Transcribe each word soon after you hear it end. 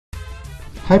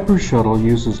Hypershuttle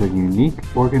uses a unique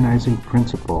organizing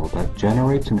principle that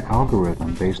generates an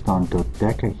algorithm based on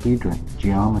dodecahedron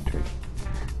geometry.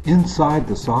 Inside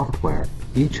the software,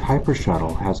 each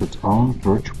Hypershuttle has its own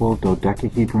virtual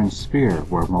dodecahedron sphere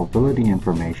where mobility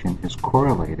information is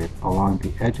correlated along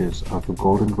the edges of the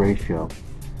golden ratio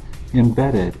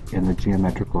embedded in the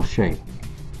geometrical shape,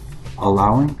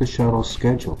 allowing the shuttle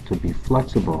schedule to be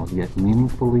flexible yet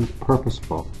meaningfully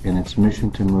purposeful in its mission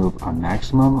to move a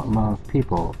maximum amount of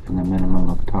people in the minimum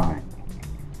of time.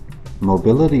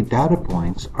 Mobility data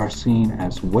points are seen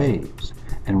as waves,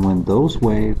 and when those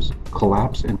waves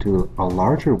collapse into a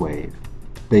larger wave,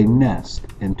 they nest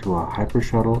into a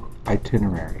Hypershuttle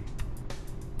itinerary.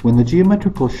 When the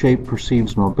geometrical shape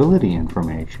perceives mobility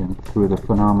information through the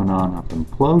phenomenon of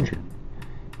implosion,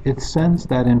 it sends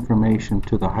that information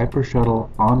to the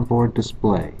Hypershuttle onboard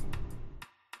display.